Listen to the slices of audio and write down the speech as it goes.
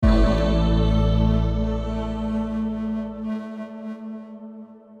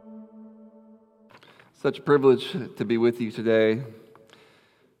Such a privilege to be with you today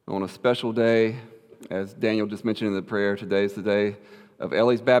on a special day. As Daniel just mentioned in the prayer, today is the day of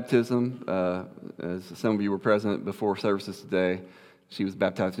Ellie's baptism. As some of you were present before services today, she was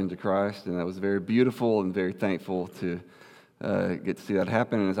baptized into Christ, and that was very beautiful and very thankful to get to see that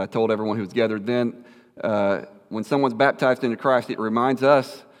happen. And as I told everyone who was gathered then, when someone's baptized into Christ, it reminds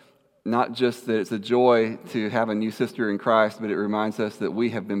us not just that it's a joy to have a new sister in Christ, but it reminds us that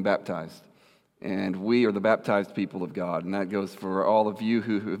we have been baptized. And we are the baptized people of God. And that goes for all of you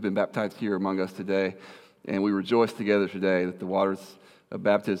who have been baptized here among us today. And we rejoice together today that the waters of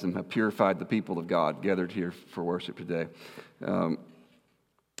baptism have purified the people of God gathered here for worship today.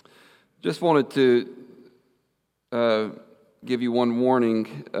 Just wanted to give you one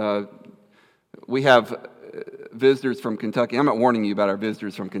warning. We have visitors from Kentucky. I'm not warning you about our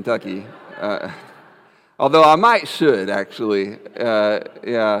visitors from Kentucky. Although I should actually.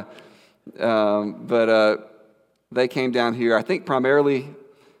 But they came down here, I think primarily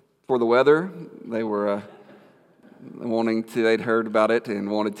for the weather. They were they'd heard about it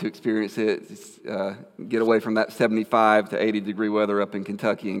and wanted to experience it, get away from that 75 to 80 degree weather up in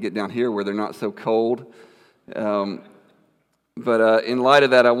Kentucky and get down here where they're not so cold. But in light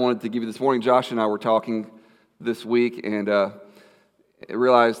of that, I wanted to give you this warning. Josh and I were talking this week and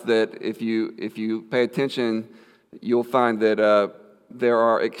realized that if you pay attention, you'll find that there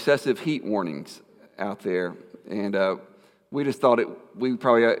are excessive heat warnings out there, and we just thought we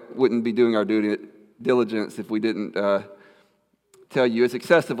probably wouldn't be doing our diligence if we didn't tell you it's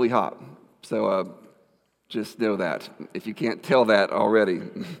excessively hot. So just know that. If you can't tell that already,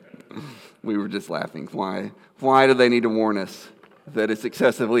 we were just laughing. Why do they need to warn us that it's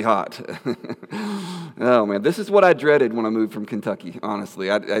excessively hot? Oh man, this is what I dreaded when I moved from Kentucky, honestly.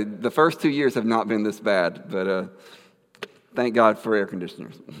 The first 2 years have not been this bad, but thank God for air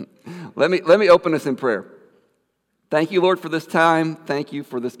conditioners. Let me open us in prayer. Thank you, Lord, for this time. Thank you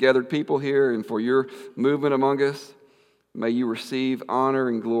for this gathered people here and for your movement among us. May you receive honor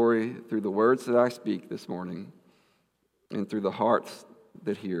and glory through the words that I speak this morning and through the hearts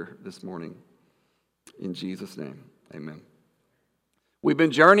that hear this morning. In Jesus' name, amen. We've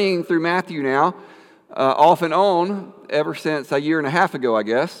been journeying through Matthew now, off and on, ever since a year and a half ago, I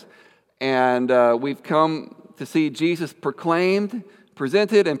guess. And we've come to see Jesus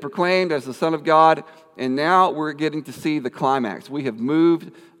presented and proclaimed as the Son of God, and now we're getting to see the climax. We have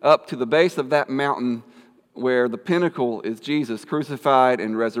moved up to the base of that mountain where the pinnacle is Jesus crucified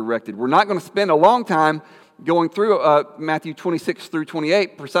and resurrected. We're not going to spend a long time going through Matthew 26 through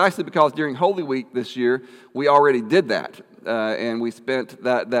 28, precisely because during Holy Week this year, we already did that, and we spent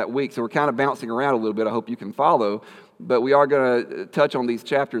that week, so we're kind of bouncing around a little bit. I hope you can follow, but we are going to touch on these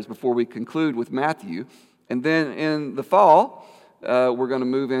chapters before we conclude with Matthew. And then in the fall, we're going to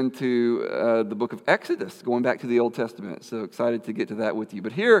move into the book of Exodus, going back to the Old Testament. So excited to get to that with you.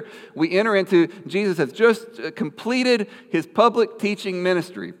 But here we enter into, Jesus has just completed his public teaching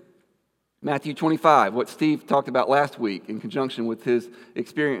ministry. Matthew 25, what Steve talked about last week in conjunction with his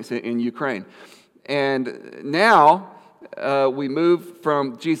experience in Ukraine. And now we move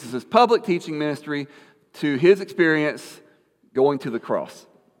from Jesus' public teaching ministry to his experience going to the cross.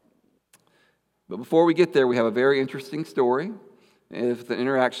 But before we get there, we have a very interesting story. It's the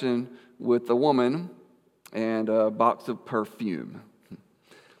interaction with a woman and a box of perfume.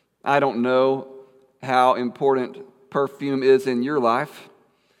 I don't know how important perfume is in your life.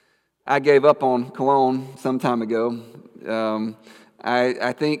 I gave up on cologne some time ago.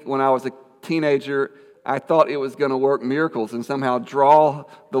 I think when I was a teenager, I thought it was going to work miracles and somehow draw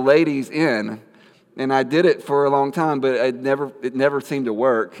the ladies in. And I did it for a long time, but it never seemed to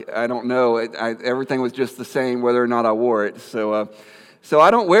work. I don't know. Everything was just the same, whether or not I wore it. So I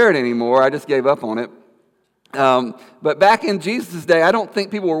don't wear it anymore. I just gave up on it. But back in Jesus' day, I don't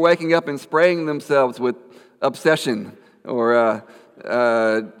think people were waking up and spraying themselves with Obsession or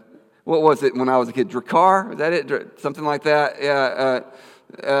what was it when I was a kid? Dracar? Is that it? Something like that? Yeah.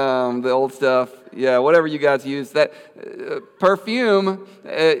 The old stuff. Yeah, whatever you guys use. That perfume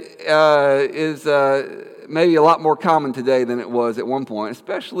is maybe a lot more common today than it was at one point,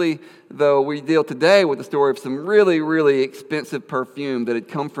 especially though we deal today with the story of some really, really expensive perfume that had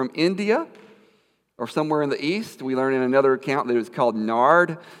come from India or somewhere in the East. We learn in another account that it was called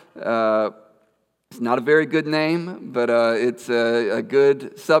nard. It's not a very good name, but it's a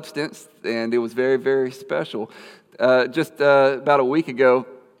good substance, and it was very, very special. Just about a week ago,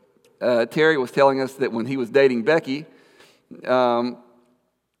 Terry was telling us that when he was dating Becky,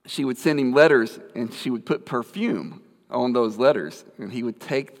 she would send him letters and she would put perfume on those letters. And he would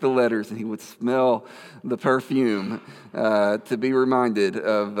take the letters and he would smell the perfume to be reminded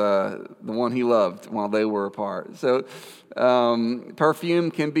of the one he loved while they were apart. So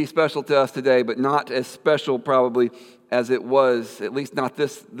perfume can be special to us today, but not as special probably as it was, at least not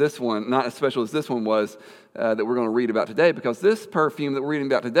this one, not as special as this one was that we're going to read about today, because this perfume that we're reading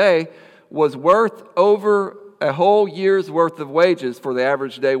about today was worth over a whole year's worth of wages for the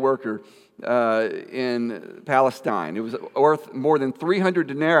average day worker in Palestine. It was worth more than 300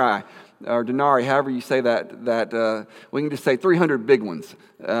 denarii, or denarii, however you say that we can just say 300 big ones.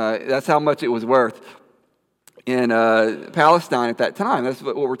 That's how much it was worth in Palestine at that time. That's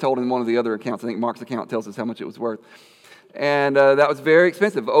what we're told in one of the other accounts. I think Mark's account tells us how much it was worth. And that was very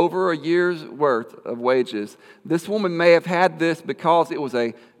expensive, over a year's worth of wages. This woman may have had this because it was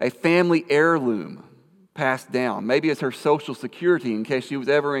a family heirloom passed down, maybe as her social security in case she was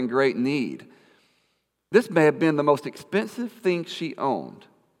ever in great need. This may have been the most expensive thing she owned.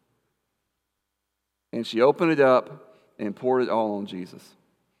 And she opened it up and poured it all on Jesus.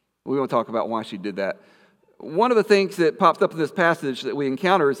 We're going to talk about why she did that. One of the things that pops up in this passage that we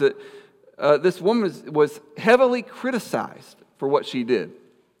encounter is that this woman was heavily criticized for what she did.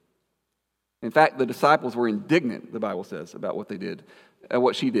 In fact, the disciples were indignant, the Bible says, about what they did,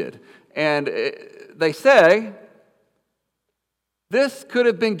 what she did. And they say, this could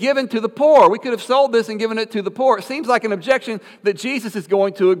have been given to the poor. We could have sold this and given it to the poor. It seems like an objection that Jesus is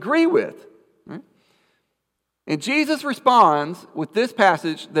going to agree with. Right? And Jesus responds with this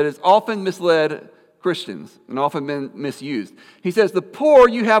passage that has often misled Christians and often been misused. He says, the poor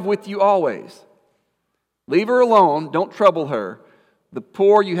you have with you always. Leave her alone, don't trouble her. The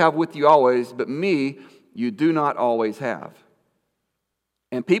poor you have with you always, but me you do not always have.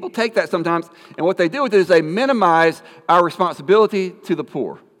 And people take that sometimes, and what they do with it is they minimize our responsibility to the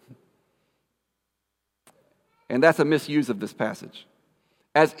poor. And that's a misuse of this passage.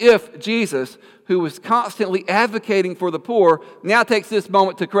 As if Jesus, who was constantly advocating for the poor, now takes this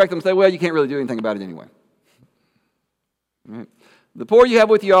moment to correct them and say, well, you can't really do anything about it anyway. Right? The poor you have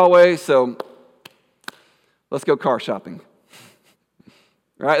with you always, so let's go car shopping.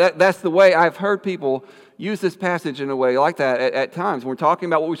 Right? That's the way I've heard people use this passage in a way like that at times. When we're talking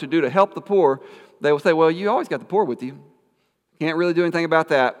about what we should do to help the poor, they will say, well, you always got the poor with you. Can't really do anything about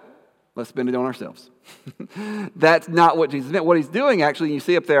that. Let's spend it on ourselves. That's not what Jesus meant. What he's doing, actually, you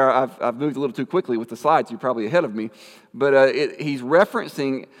see up there, I've moved a little too quickly with the slides. You're probably ahead of me. But he's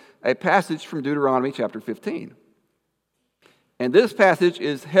referencing a passage from Deuteronomy chapter 15. And this passage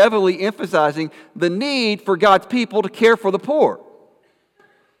is heavily emphasizing the need for God's people to care for the poor.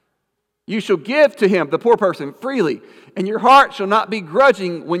 You shall give to him, the poor person, freely, and your heart shall not be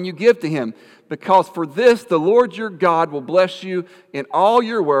grudging when you give to him, because for this the Lord your God will bless you in all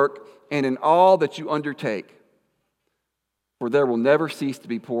your work and in all that you undertake. For there will never cease to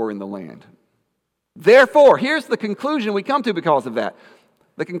be poor in the land. Therefore, here's the conclusion we come to because of that.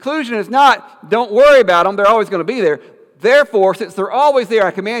 The conclusion is not, don't worry about them, they're always going to be there. Therefore, since they're always there,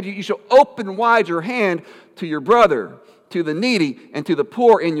 I command you, you shall open wide your hand to your brother, to the needy, and to the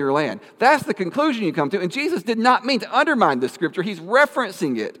poor in your land. That's the conclusion you come to. And Jesus did not mean to undermine this scripture. He's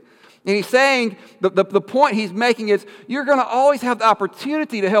referencing it. And he's saying, the point he's making is, you're going to always have the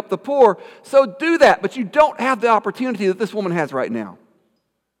opportunity to help the poor, so do that. But you don't have the opportunity that this woman has right now.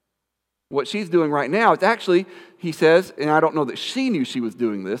 What she's doing right now is actually, he says, and I don't know that she knew she was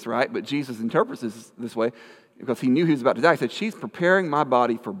doing this, right? But Jesus interprets this way because he knew he was about to die. He said, she's preparing my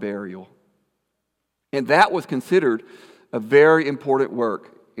body for burial. And that was considered a very important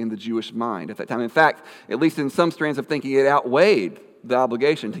work in the Jewish mind at that time. In fact, at least in some strands of thinking, it outweighed the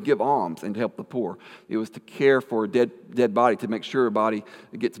obligation to give alms and to help the poor. It was to care for a dead body, to make sure a body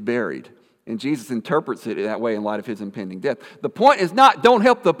gets buried. And Jesus interprets it that way in light of his impending death. The point is not don't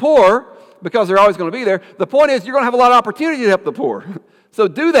help the poor because they're always going to be there. The point is you're going to have a lot of opportunity to help the poor. So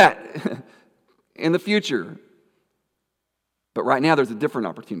do that in the future. But right now there's a different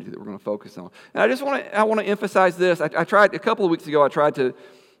opportunity that we're going to focus on. And I want to emphasize this. I tried a couple of weeks ago, I tried to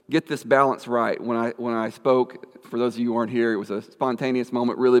get this balance right when I spoke. For those of you who aren't here, it was a spontaneous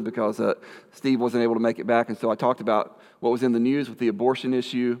moment really because Steve wasn't able to make it back. And so I talked about what was in the news with the abortion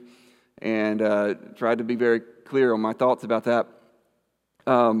issue and tried to be very clear on my thoughts about that.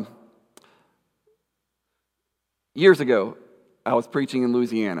 Years ago, I was preaching in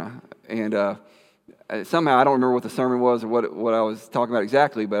Louisiana, and somehow, I don't remember what the sermon was or what I was talking about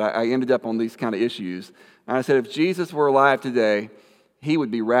exactly, but I ended up on these kind of issues. And I said, if Jesus were alive today, he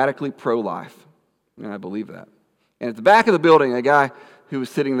would be radically pro-life. And I believe that. And at the back of the building, a guy who was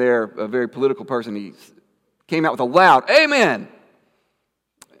sitting there, a very political person, he came out with a loud, amen.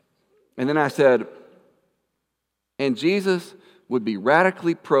 And then I said, and Jesus would be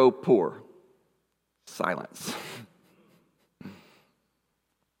radically pro-poor. Silence.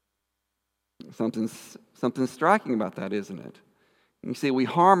 Something striking about that, isn't it? You see, we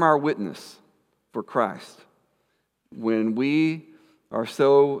harm our witness for Christ when we are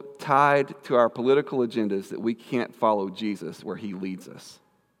so tied to our political agendas that we can't follow Jesus where he leads us.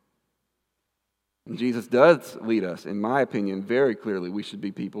 And Jesus does lead us, in my opinion, very clearly. We should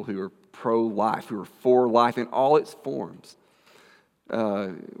be people who are pro-life, who are for life in all its forms,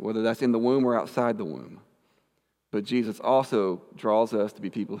 whether that's in the womb or outside the womb. But Jesus also draws us to be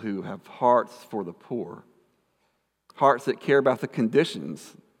people who have hearts for the poor, hearts that care about the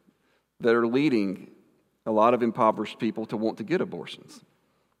conditions that are leading a lot of impoverished people to want to get abortions.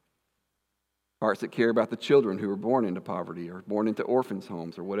 Hearts that care about the children who are born into poverty or born into orphans'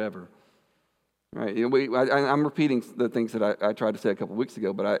 homes or whatever. Right? I'm repeating the things that I tried to say a couple weeks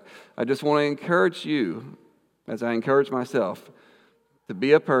ago, but I just want to encourage you, as I encourage myself, to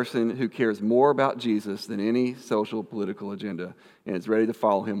be a person who cares more about Jesus than any social, political agenda and is ready to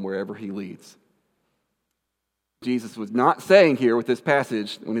follow him wherever he leads. Jesus was not saying here with this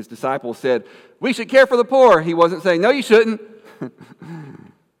passage, when his disciples said, we should care for the poor, he wasn't saying, no, you shouldn't. You're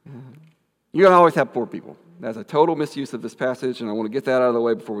going to always have poor people. That's a total misuse of this passage, and I want to get that out of the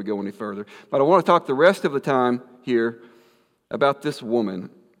way before we go any further. But I want to talk the rest of the time here about this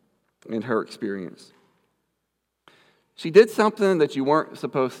woman and her experience. She did something that you weren't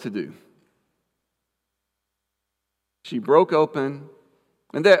supposed to do. She broke open,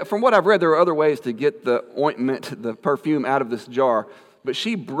 and from what I've read, there are other ways to get the ointment, the perfume out of this jar, but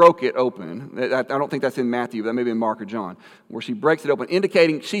she broke it open. I don't think that's in Matthew, that may be in Mark or John, where she breaks it open,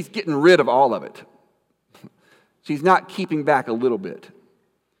 indicating she's getting rid of all of it. She's not keeping back a little bit.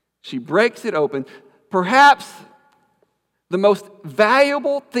 She breaks it open, perhaps the most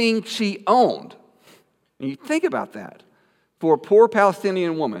valuable thing she owned. And you think about that. For a poor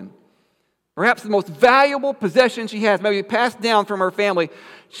Palestinian woman, perhaps the most valuable possession she has, maybe passed down from her family,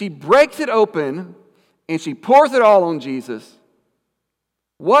 she breaks it open and she pours it all on Jesus.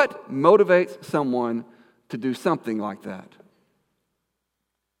 What motivates someone to do something like that?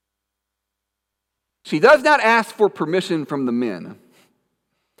 She does not ask for permission from the men.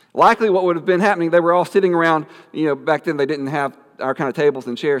 Likely what would have been happening, they were all sitting around, back then they didn't have our kind of tables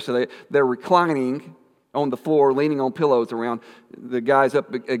and chairs, so they're reclining on the floor, leaning on pillows around the guys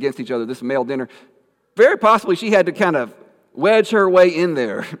up against each other, this male dinner. Very possibly she had to kind of wedge her way in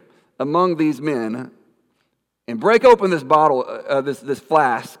there among these men and break open this bottle, this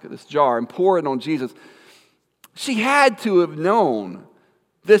flask, this jar, and pour it on Jesus. She had to have known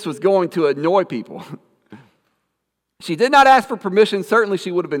this was going to annoy people. She did not ask for permission. Certainly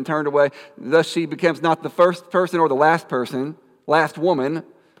she would have been turned away. Thus she becomes not the first person or the last woman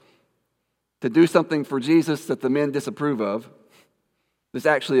to do something for Jesus that the men disapprove of. It's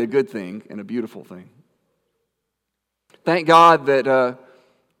actually a good thing and a beautiful thing. Thank God that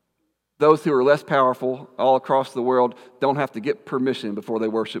those who are less powerful all across the world don't have to get permission before they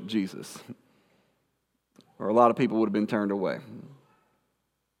worship Jesus. Or a lot of people would have been turned away.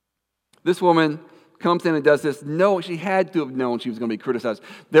 This woman comes in and does this. No, she had to have known she was going to be criticized.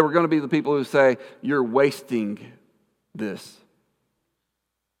 There were going to be the people who say, you're wasting this.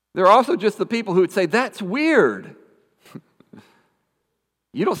 There are also just the people who would say, that's weird.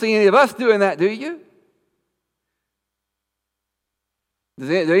 You don't see any of us doing that, do you? Does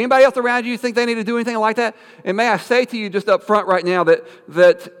anybody else around you think they need to do anything like that? And may I say to you just up front right now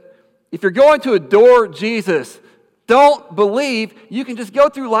that if you're going to adore Jesus, don't believe you can just go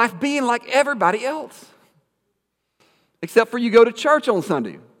through life being like everybody else. Except for you go to church on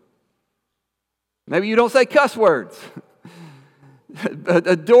Sunday. Maybe you don't say cuss words.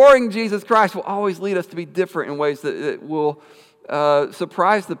 Adoring Jesus Christ will always lead us to be different in ways that will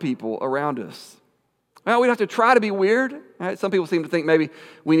surprise the people around us. Well, we don't have to try to be weird. Right? Some people seem to think maybe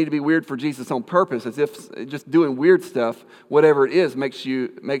we need to be weird for Jesus on purpose, as if just doing weird stuff, whatever it is, makes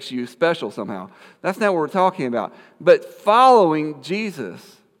you special somehow. That's not what we're talking about. But following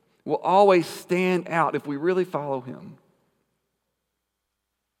Jesus will always stand out if we really follow him.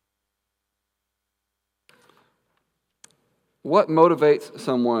 What motivates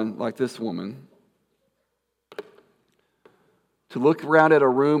someone like this woman to look around at a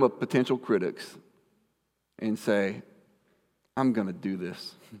room of potential critics and say, I'm going to do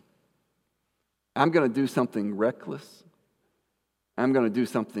this. I'm going to do something reckless. I'm going to do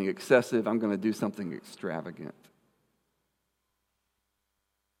something excessive. I'm going to do something extravagant.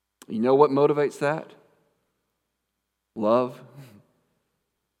 You know what motivates that? Love.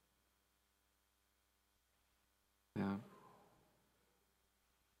 Yeah.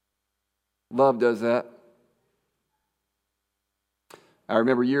 Love does that. I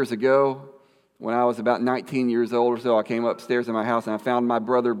remember years ago, when I was about 19 years old or so, I came upstairs in my house and I found my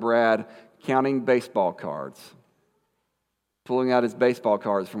brother Brad counting baseball cards, pulling out his baseball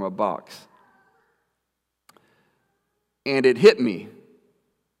cards from a box. And it hit me.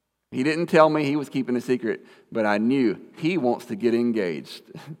 He didn't tell me he was keeping a secret, but I knew he wants to get engaged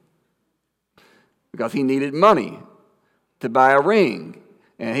because he needed money to buy a ring.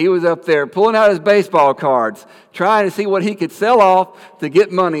 And he was up there pulling out his baseball cards, trying to see what he could sell off to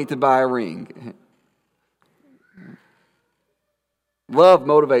get money to buy a ring. Love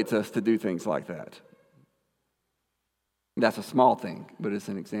motivates us to do things like that. That's a small thing, but it's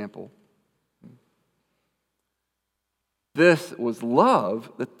an example. This was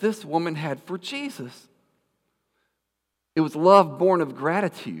love that this woman had for Jesus. It was love born of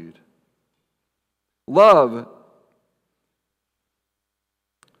gratitude. Love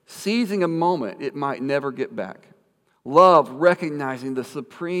seizing a moment it might never get back. Love recognizing the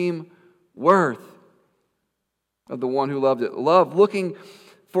supreme worth of the one who loved it. Love looking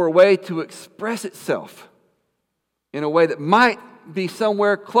for a way to express itself in a way that might be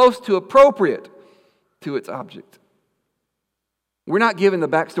somewhere close to appropriate to its object. We're not given the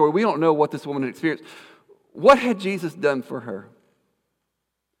backstory. We don't know what this woman had experienced. What had Jesus done for her?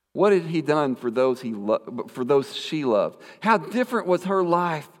 What had he done for those for those she loved? How different was her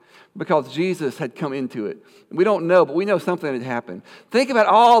life because Jesus had come into it? We don't know, but we know something had happened. Think about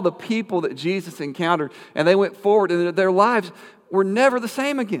all the people that Jesus encountered, and they went forward, and their lives were never the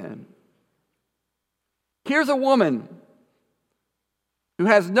same again. Here's a woman who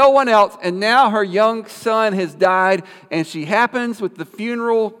has no one else, and now her young son has died, and she happens, with the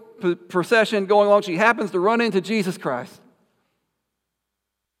funeral procession going along, she happens to run into Jesus Christ.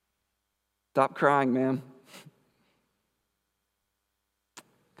 Stop crying, man.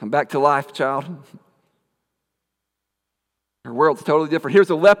 Come back to life, child. Her world's totally different. Here's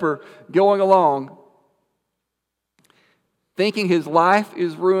a leper going along, thinking his life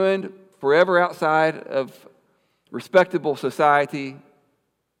is ruined, forever outside of respectable society,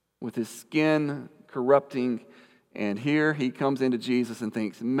 with his skin corrupting. And here he comes into Jesus and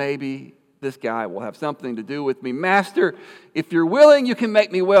thinks, maybe this guy will have something to do with me. Master, if you're willing, you can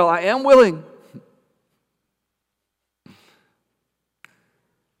make me well. I am willing.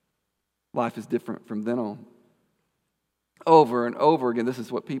 Life is different from then on. Over and over again, this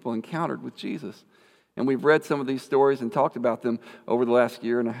is what people encountered with Jesus. And we've read some of these stories and talked about them over the last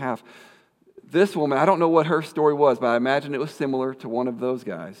year and a half. This woman, I don't know what her story was, but I imagine it was similar to one of those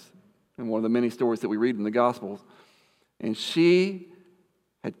guys in one of the many stories that we read in the Gospels. And she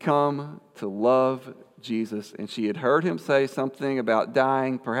had come to love Jesus, and she had heard him say something about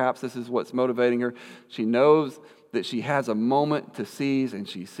dying. Perhaps this is what's motivating her. She knows that she has a moment to seize, and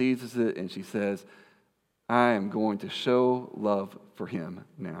she seizes it, and she says, I am going to show love for him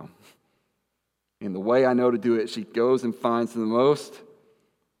now. In the way I know to do it, she goes and finds the most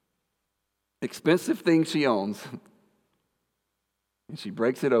expensive thing she owns, and she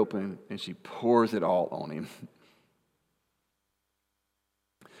breaks it open, and she pours it all on him.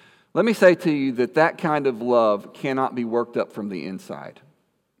 Let me say to you that kind of love cannot be worked up from the inside.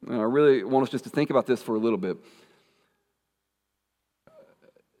 And I really want us just to think about this for a little bit.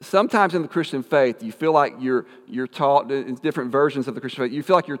 Sometimes in the Christian faith, you feel like you're taught, in different versions of the Christian faith, you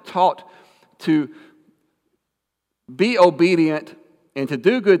feel like you're taught to be obedient and to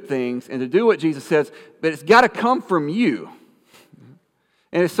do good things and to do what Jesus says, but it's got to come from you.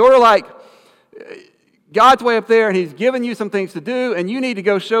 And it's sort of like God's way up there, and he's given you some things to do, and you need to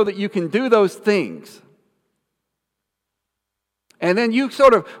go show that you can do those things. And then you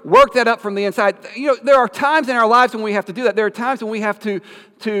sort of work that up from the inside. You know, there are times in our lives when we have to do that. There are times when we have to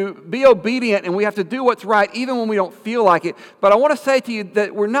be obedient and we have to do what's right even when we don't feel like it. But I want to say to you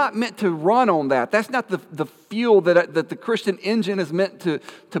that we're not meant to run on that. That's not the fuel that the Christian engine is meant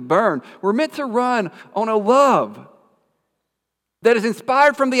to burn. We're meant to run on a love that is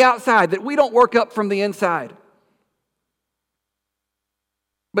inspired from the outside, that we don't work up from the inside.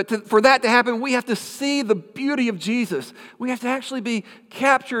 But for that to happen, we have to see the beauty of Jesus. We have to actually be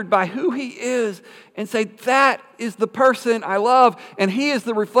captured by who he is and say, that is the person I love, and he is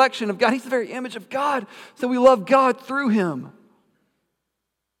the reflection of God. He's the very image of God, so we love God through him.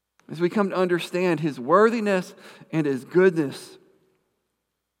 As we come to understand his worthiness and his goodness.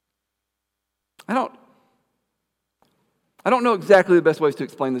 I don't know exactly the best ways to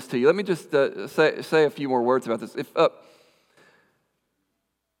explain this to you. Let me just say a few more words about this.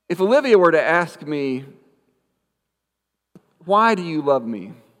 If Olivia were to ask me, why do you love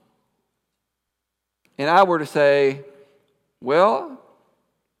me? And I were to say, well,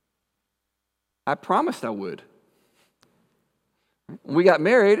 I promised I would. When we got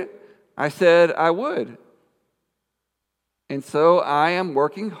married, I said I would. And so I am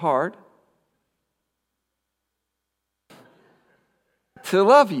working hard to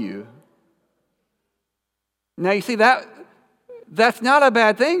love you. Now, you see, that's not a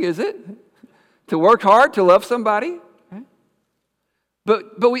bad thing, is it? To work hard to love somebody.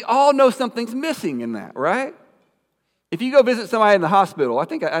 But we all know something's missing in that, right? If you go visit somebody in the hospital, I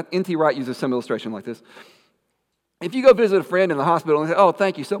think N.T. Wright uses some illustration like this. If you go visit a friend in the hospital and say, "Oh,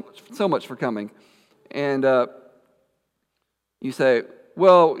 thank you so much for coming," and you say,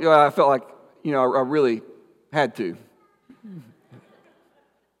 "Well, I felt like I really had to,"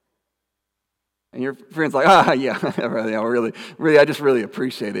 and your friend's like, yeah, really, I just really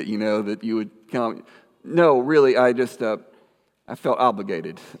appreciate it, that you would come. No, really, I felt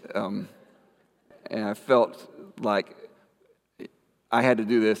obligated, and I felt like I had to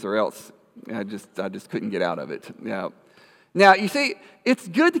do this, or else I just couldn't get out of it. Now, you see, it's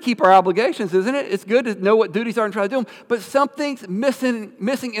good to keep our obligations, isn't it? It's good to know what duties are and try to do them. But something's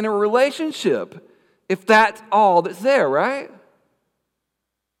missing in a relationship if that's all that's there, right?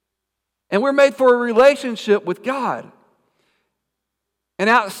 And we're made for a relationship with God. And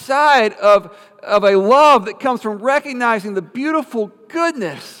outside of a love that comes from recognizing the beautiful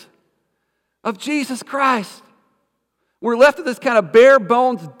goodness of Jesus Christ, we're left with this kind of bare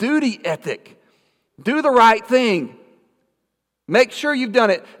bones duty ethic. Do the right thing. Make sure you've done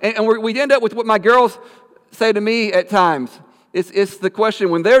it. And we end up with what my girls say to me at times. It's the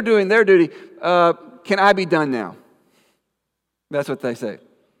question, when they're doing their duty, can I be done now? That's what they say.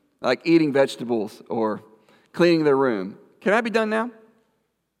 Like eating vegetables or cleaning their room. Can I be done now?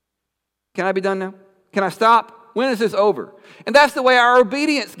 Can I be done now? Can I stop? When is this over? And that's the way our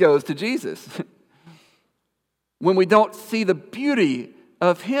obedience goes to Jesus. When we don't see the beauty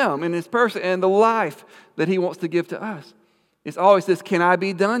of Him and His person and the life that He wants to give to us. It's always this "can I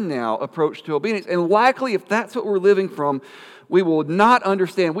be done now" approach to obedience. And likely, if that's what we're living from, we will not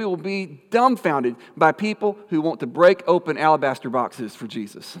understand. We will be dumbfounded by people who want to break open alabaster boxes for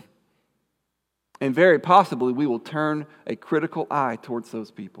Jesus. And very possibly, we will turn a critical eye towards those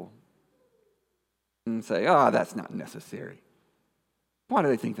people and say, that's not necessary. Why do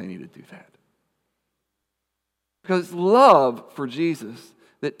they think they need to do that? Because it's love for Jesus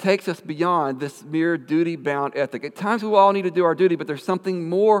that takes us beyond this mere duty-bound ethic. At times we all need to do our duty, but there's something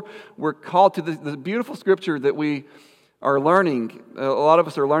more we're called to. The beautiful scripture that we are learning, a lot of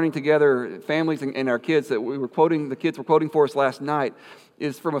us are learning together, families and our kids, that the kids were quoting for us last night,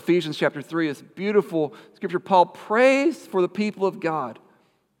 is from Ephesians chapter 3. It's beautiful scripture. Paul prays for the people of God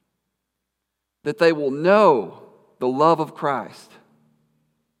that they will know the love of Christ.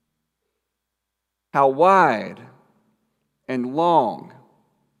 How wide and long.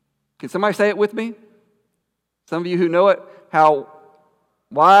 Can somebody say it with me? Some of you who know it. How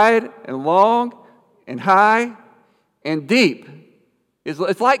wide and long and high and deep.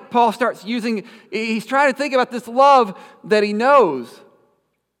 It's like Paul starts using, he's trying to think about this love that he knows.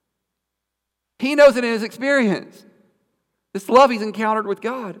 He knows it in his experience. This love he's encountered with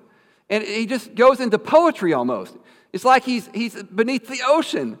God. And he just goes into poetry almost. It's like he's beneath the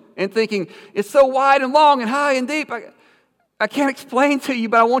ocean and thinking, it's so wide and long and high and deep. I can't explain to you,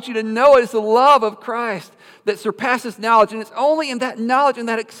 but I want you to know it. It's the love of Christ that surpasses knowledge. And it's only in that knowledge and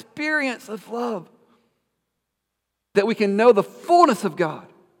that experience of love that we can know the fullness of God.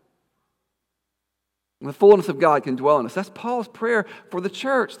 And the fullness of God can dwell in us. That's Paul's prayer for the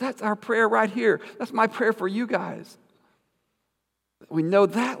church. That's our prayer right here. That's my prayer for you guys. We know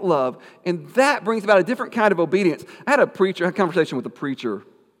that love, and that brings about a different kind of obedience. I had a conversation with a preacher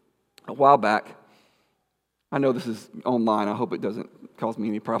a while back. I know this is online. I hope it doesn't cause me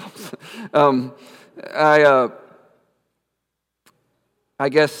any problems. I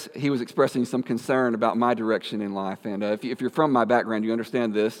guess he was expressing some concern about my direction in life. And if you're from my background, you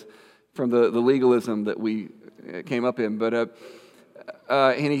understand this from the legalism that we came up in. But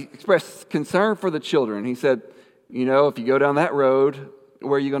and he expressed concern for the children. He said, if you go down that road,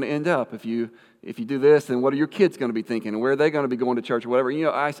 where are you going to end up? If you do this, then what are your kids going to be thinking? And where are they going to be going to church or whatever?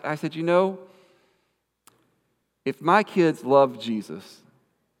 I said, if my kids love Jesus,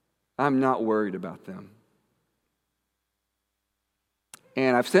 I'm not worried about them.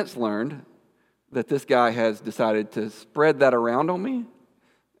 And I've since learned that this guy has decided to spread that around on me.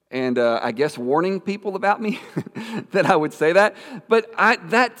 And I guess warning people about me that I would say that. But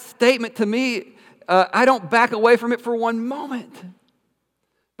that statement to me, I don't back away from it for one moment.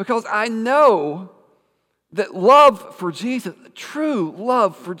 Because I know that love for Jesus, true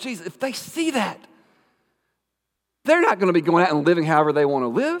love for Jesus, if they see that, they're not going to be going out and living however they want to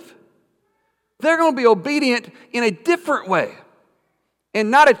live. They're going to be obedient in a different way. And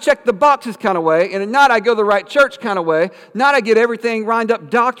not a check the boxes kind of way, and not I go the right church kind of way, not I get everything lined up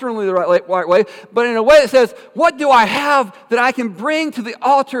doctrinally the right way, but in a way that says, what do I have that I can bring to the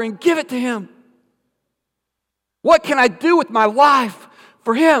altar and give it to Him? What can I do with my life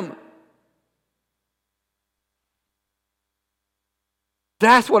for Him?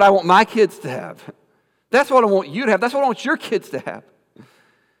 That's what I want my kids to have. That's what I want you to have. That's what I want your kids to have.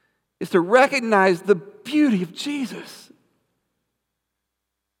 Is to recognize the beauty of Jesus.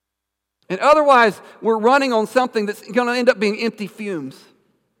 And otherwise, we're running on something that's going to end up being empty fumes.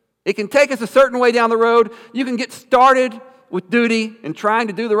 It can take us a certain way down the road. You can get started with duty and trying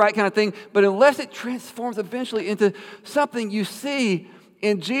to do the right kind of thing, but unless it transforms eventually into something you see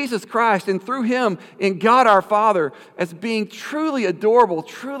in Jesus Christ and through Him in God our Father as being truly adorable,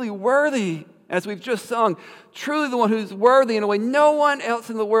 truly worthy, as we've just sung, truly the one who's worthy in a way no one else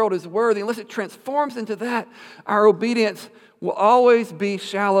in the world is worthy, unless it transforms into that, our obedience will always be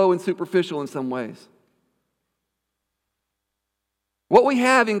shallow and superficial in some ways. What we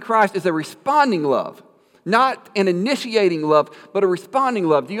have in Christ is a responding love, not an initiating love, but a responding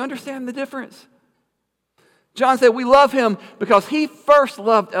love. Do you understand the difference? John said we love Him because He first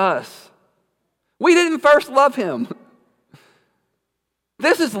loved us. We didn't first love Him.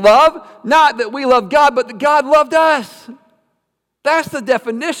 This is love, not that we love God, but that God loved us. That's the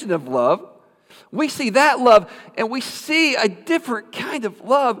definition of love. We see that love, and we see a different kind of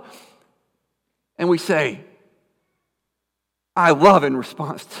love, and we say, I love in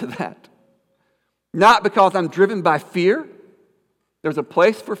response to that. Not because I'm driven by fear. There's a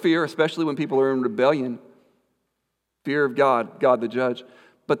place for fear, especially when people are in rebellion. Fear of God, God the judge.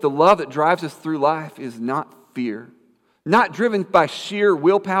 But the love that drives us through life is not fear. Not driven by sheer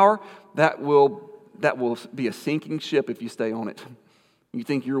willpower. That will be a sinking ship if you stay on it. You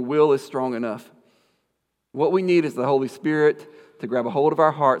think your will is strong enough. What we need is the Holy Spirit to grab a hold of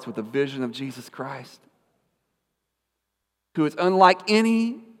our hearts with the vision of Jesus Christ, who is unlike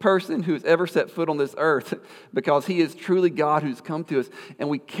any person who's ever set foot on this earth, because He is truly God who's come to us. And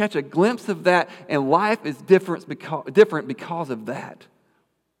we catch a glimpse of that, and life is different because of that.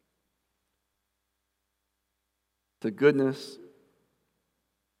 The goodness.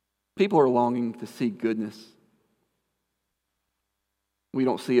 People are longing to see goodness. We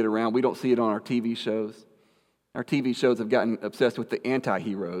don't see it around. We don't see it on our TV shows. Our TV shows have gotten obsessed with the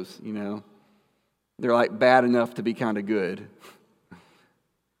anti-heroes, you know. They're like bad enough to be kind of good.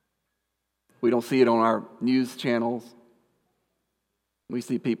 We don't see it on our news channels. We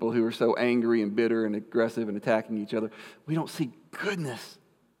see people who are so angry and bitter and aggressive and attacking each other. We don't see goodness.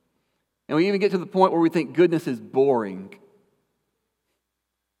 And we even get to the point where we think goodness is boring.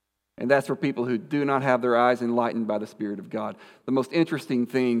 And that's for people who do not have their eyes enlightened by the Spirit of God. The most interesting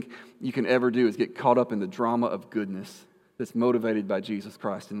thing you can ever do is get caught up in the drama of goodness that's motivated by Jesus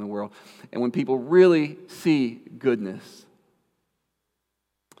Christ in the world. And when people really see goodness.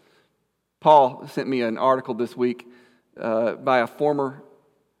 Paul sent me an article this week by a former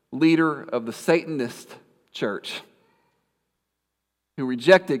leader of the Satanist church who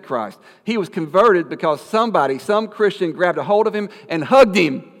rejected Christ. He was converted because some Christian grabbed a hold of him and hugged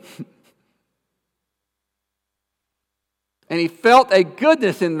him. And he felt a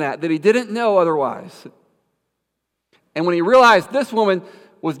goodness in that he didn't know otherwise. And when he realized this woman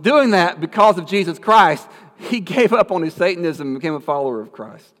was doing that because of Jesus Christ, he gave up on his Satanism and became a follower of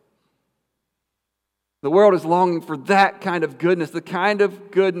Christ. The world is longing for that kind of goodness, the kind of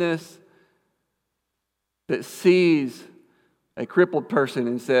goodness that sees a crippled person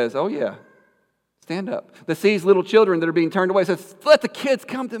and says, oh yeah, stand up. That sees little children that are being turned away and says, let the kids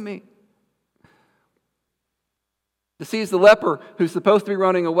come to me. That sees the leper who's supposed to be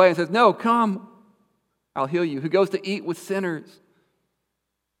running away and says, no, come, I'll heal you. Who goes to eat with sinners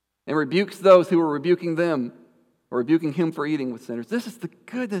and rebukes those who are rebuking them or rebuking him for eating with sinners. This is the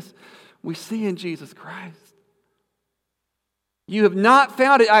goodness we see in Jesus Christ. You have not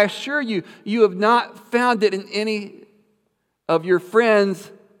found it, I assure you, you have not found it in any of your friends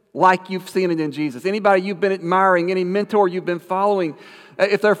like you've seen it in Jesus. Anybody you've been admiring, any mentor you've been following.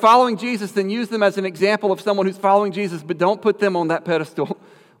 If they're following Jesus, then use them as an example of someone who's following Jesus, but don't put them on that pedestal.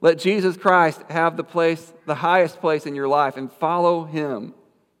 Let Jesus Christ have the place, the highest place in your life, and follow Him.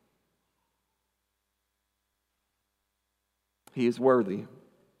 He is worthy.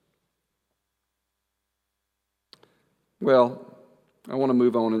 Well, I want to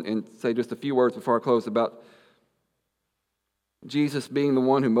move on and say just a few words before I close about Jesus being the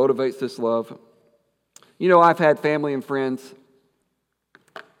one who motivates this love. You know, I've had family and friends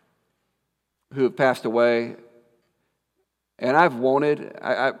who have passed away, and I've wanted,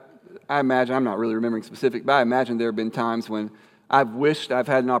 I imagine, I'm not really remembering specific, but I imagine there have been times when I've wished I've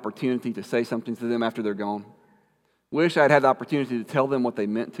had an opportunity to say something to them after they're gone. Wish I'd had the opportunity to tell them what they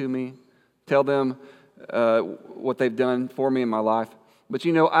meant to me, tell them what they've done for me in my life. But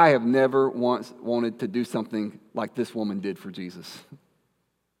I have never once wanted to do something like this woman did for Jesus.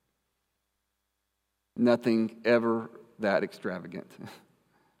 Nothing ever that extravagant.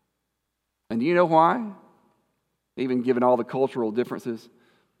 And do you know why? Even given all the cultural differences,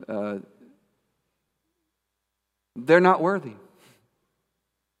 they're not worthy.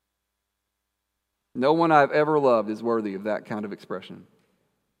 No one I've ever loved is worthy of that kind of expression.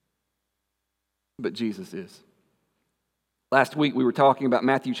 But Jesus is. Last week we were talking about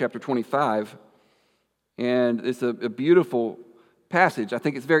Matthew chapter 25, and it's a beautiful passage. I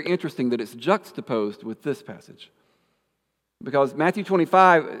think it's very interesting that it's juxtaposed with this passage. Because Matthew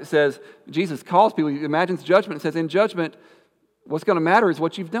 25 says, Jesus calls people, he imagines judgment, and says, in judgment, what's going to matter is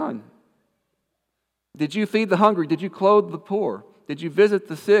what you've done. Did you feed the hungry? Did you clothe the poor? Did you visit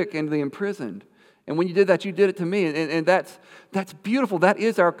the sick and the imprisoned? And when you did that, you did it to me. And that's beautiful. That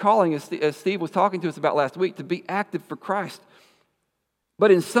is our calling, as Steve was talking to us about last week, to be active for Christ.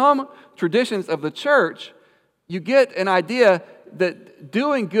 But in some traditions of the church, you get an idea that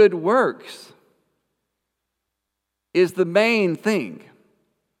doing good works is the main thing.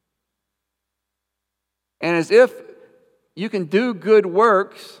 And as if you can do good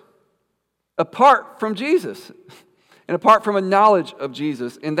works apart from Jesus and apart from a knowledge of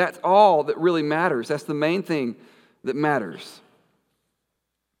Jesus, and that's all that really matters. That's the main thing that matters.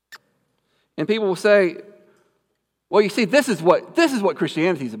 And people will say, well, you see, this is what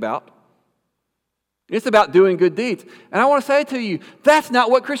Christianity is about. It's about doing good deeds. And I want to say to you, that's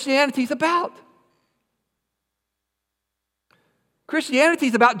not what Christianity is about. Christianity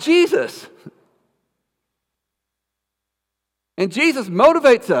is about Jesus. And Jesus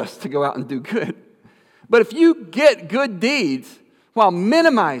motivates us to go out and do good. But if you get good deeds while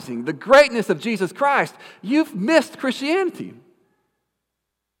minimizing the greatness of Jesus Christ, you've missed Christianity.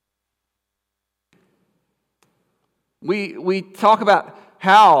 We talk about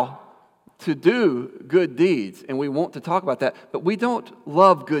how to do good deeds, and we want to talk about that, but we don't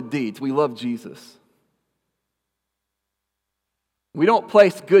love good deeds. We love Jesus. We don't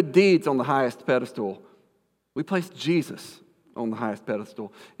place good deeds on the highest pedestal. We place Jesus on the highest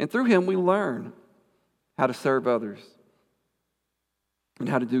pedestal. And through him, we learn how to serve others and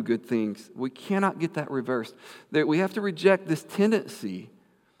how to do good things. We cannot get that reversed. We have to reject this tendency.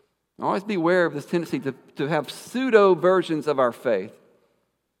 Always beware of this tendency to have pseudo versions of our faith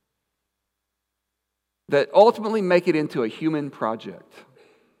that ultimately make it into a human project,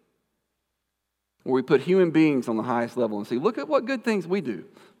 where we put human beings on the highest level and say, look at what good things we do.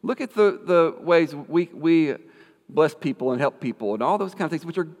 Look at the ways we bless people and help people and all those kind of things,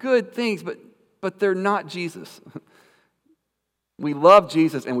 which are good things, but they're not Jesus. We love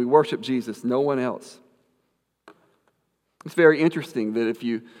Jesus and we worship Jesus, no one else. It's very interesting that if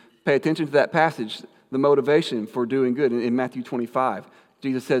you pay attention to that passage, the motivation for doing good in Matthew 25,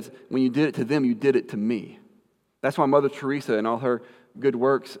 Jesus says, when you did it to them, you did it to me. That's why Mother Teresa in all her good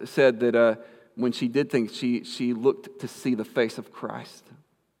works said that when she did things, she looked to see the face of Christ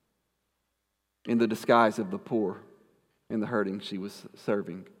in the disguise of the poor and the hurting she was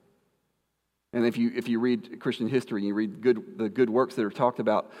serving. And if you read Christian history, you read the good works that are talked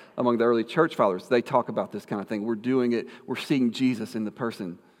about among the early church fathers, they talk about this kind of thing. We're doing it, we're seeing Jesus in the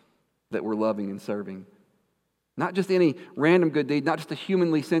person that we're loving and serving. Not just any random good deed, not just a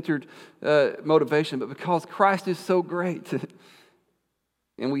humanly centered motivation, but because Christ is so great.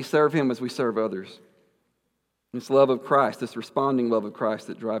 And we serve him as we serve others. This love of Christ, this responding love of Christ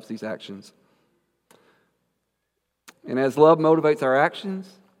that drives these actions. And as love motivates our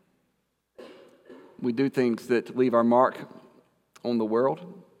actions, we do things that leave our mark on the world.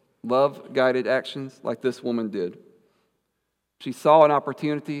 Love-guided actions like this woman did. She saw an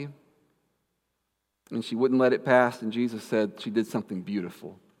opportunity and she wouldn't let it pass, and Jesus said she did something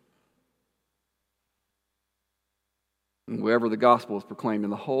beautiful. And wherever the gospel is proclaimed in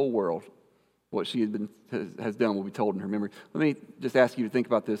the whole world, what she has done will be told in her memory. Let me just ask you to think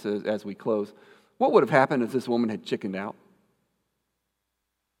about this as we close. What would have happened if this woman had chickened out?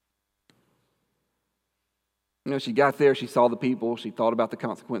 She got there, she saw the people, she thought about the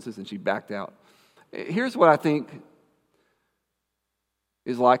consequences, and she backed out. Here's what I think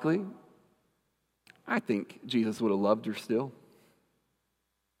is likely. I think Jesus would have loved her still.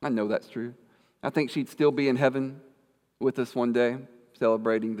 I know that's true. I think she'd still be in heaven with us one day,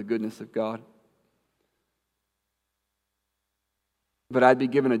 celebrating the goodness of God. But I'd be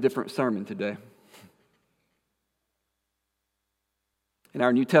given a different sermon today. And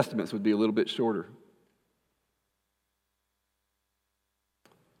our New Testaments would be a little bit shorter.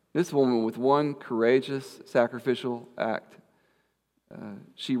 This woman, with one courageous sacrificial act,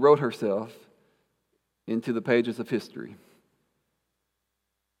 she wrote herself into the pages of history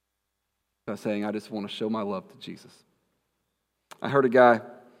by saying, I just want to show my love to Jesus. I heard a guy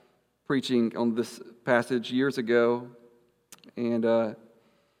preaching on this passage years ago, and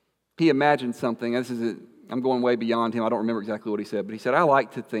he imagined something. I'm going way beyond him. I don't remember exactly what he said, but he said, I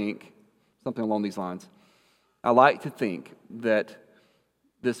like to think, something along these lines, I like to think that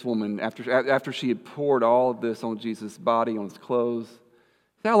this woman, after she had poured all of this on Jesus' body, on his clothes,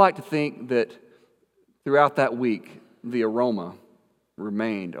 I like to think that throughout that week, the aroma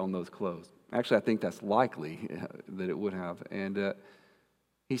remained on those clothes. Actually, I think that's likely that it would have. And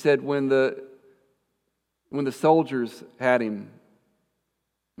he said when the soldiers had him,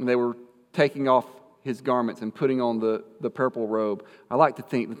 and they were taking off his garments and putting on the purple robe, I like to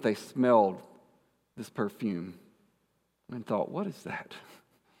think that they smelled this perfume and thought, what is that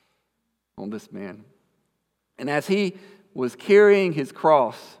on this man? And as he was carrying his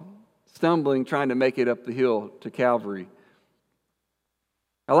cross, stumbling, trying to make it up the hill to Calvary,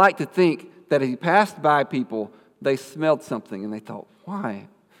 I like to think that as he passed by people, they smelled something and they thought, why?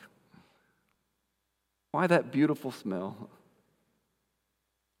 Why that beautiful smell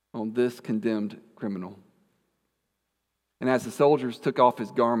on this condemned criminal? And as the soldiers took off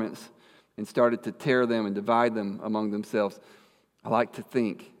his garments and started to tear them and divide them among themselves, I like to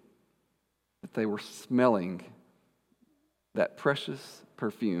think that they were smelling that precious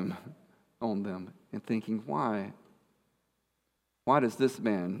perfume on them and thinking, why? Why does this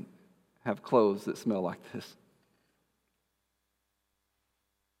man have clothes that smell like this?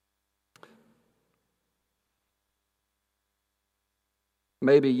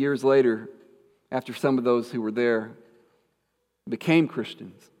 Maybe years later, after some of those who were there became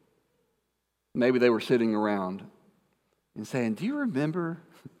Christians, maybe they were sitting around and saying, do you remember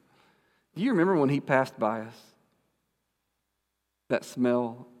when he passed by us? That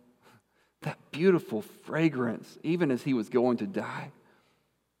smell, that beautiful fragrance, even as he was going to die.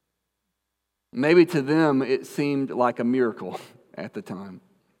 Maybe to them it seemed like a miracle at the time.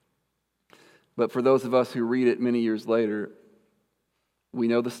 But for those of us who read it many years later, we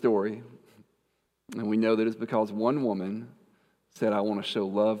know the story, and we know that it's because one woman said, I want to show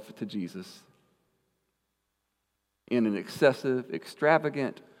love to Jesus in an excessive,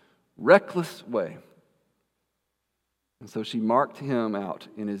 extravagant, reckless way. And so she marked him out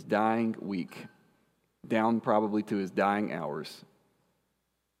in his dying week, down probably to his dying hours.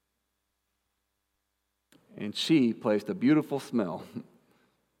 And she placed a beautiful smell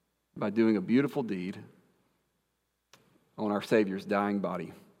by doing a beautiful deed on our Savior's dying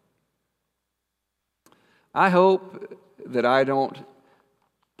body. I hope that I don't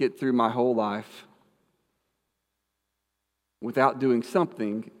get through my whole life without doing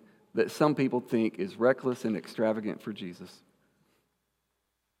something that some people think is reckless and extravagant for Jesus.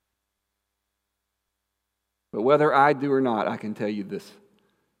 But whether I do or not, I can tell you this: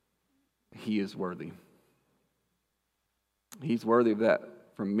 He is worthy. He's worthy of that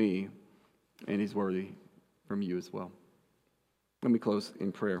from me, and He's worthy from you as well. Let me close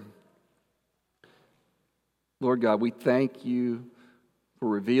in prayer. Lord God, we thank you for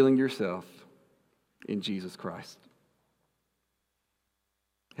revealing yourself in Jesus Christ.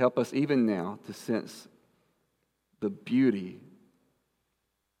 Help us even now to sense the beauty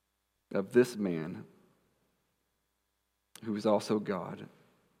of this man who is also God.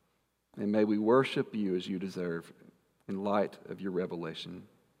 And may we worship you as you deserve in light of your revelation.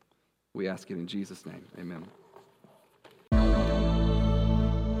 We ask it in Jesus' name. Amen.